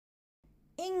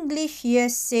English Year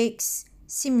 6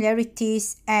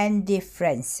 Similarities and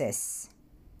Differences.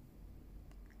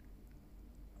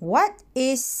 What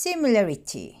is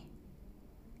similarity?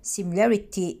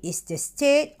 Similarity is the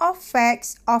state of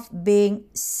facts of being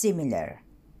similar.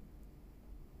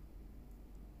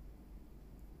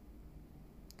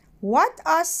 What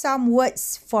are some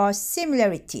words for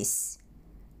similarities?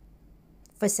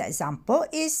 First example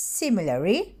is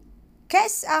similarly,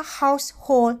 cats are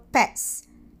household pets.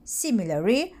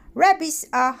 Similarly, rabbits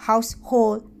are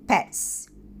household pets.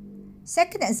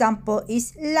 Second example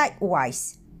is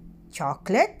likewise,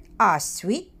 chocolate are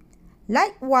sweet.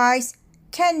 Likewise,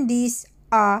 candies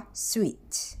are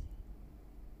sweet.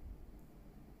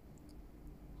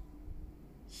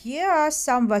 Here are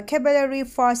some vocabulary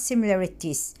for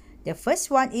similarities. The first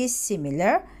one is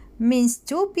similar, means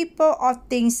two people or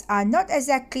things are not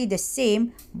exactly the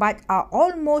same but are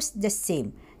almost the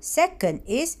same. Second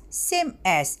is same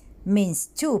as, means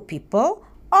two people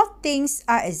or things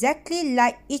are exactly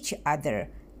like each other.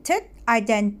 Third,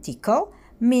 identical,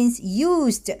 means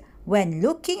used when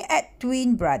looking at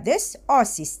twin brothers or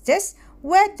sisters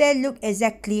where they look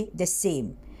exactly the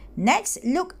same. Next,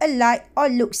 look alike or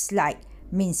looks like,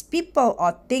 means people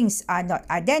or things are not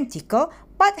identical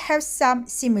but have some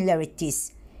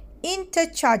similarities.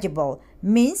 Interchangeable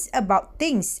means about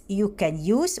things you can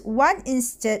use one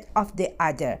instead of the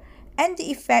other and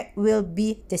the effect will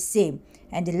be the same.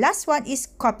 And the last one is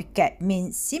copycat,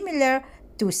 means similar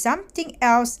to something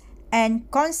else and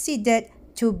considered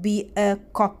to be a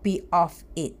copy of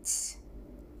it.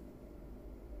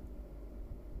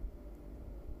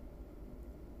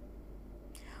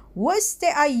 Words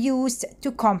that are used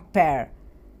to compare.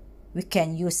 We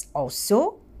can use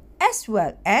also, as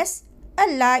well as,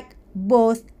 alike,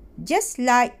 both, just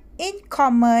like, in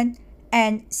common,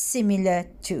 and similar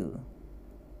to.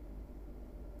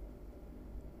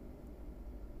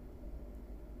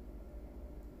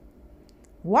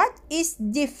 What is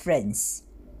difference?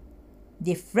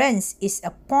 Difference is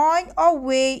a point or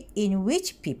way in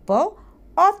which people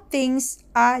or things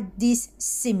are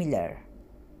dissimilar.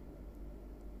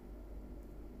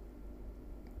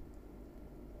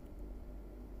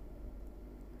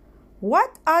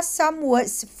 What are some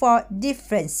words for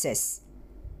differences?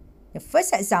 The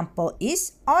first example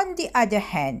is on the other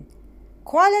hand.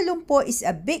 Kuala Lumpur is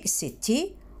a big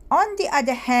city. On the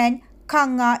other hand,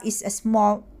 Kanga is a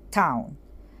small town.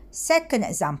 Second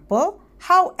example,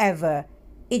 however,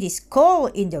 it is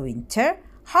cold in the winter.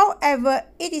 However,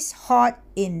 it is hot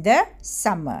in the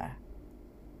summer.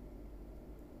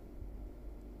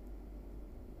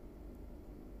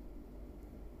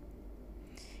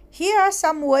 Here are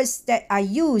some words that are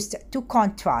used to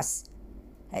contrast.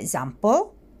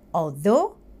 Example,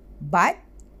 although, but,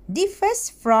 differs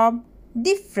from,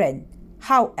 different,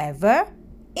 however,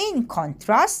 in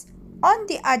contrast, on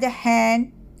the other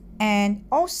hand, and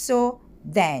also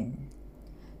then.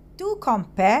 To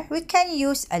compare, we can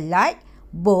use alike,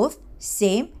 both,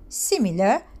 same,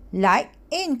 similar, like,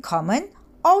 in common,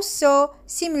 also,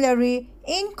 similarly,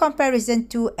 in comparison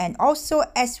to, and also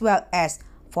as well as.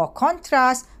 For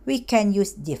contrast, we can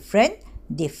use different,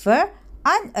 differ,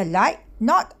 unalike,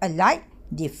 not alike,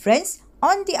 difference,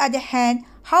 on the other hand,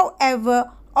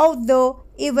 however, although,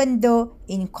 even though,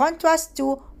 in contrast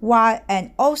to, while,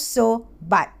 and also,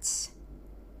 but.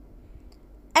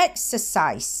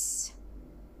 Exercise.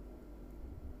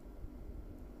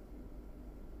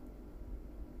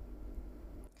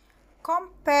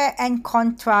 Compare and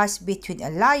contrast between a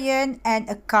lion and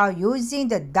a cow using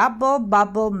the double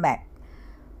bubble map.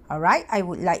 Alright, I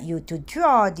would like you to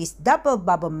draw this double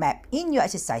bubble map in your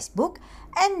exercise book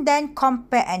and then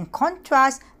compare and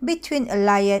contrast between a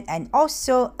lion and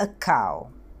also a cow.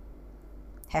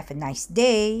 Have a nice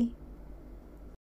day.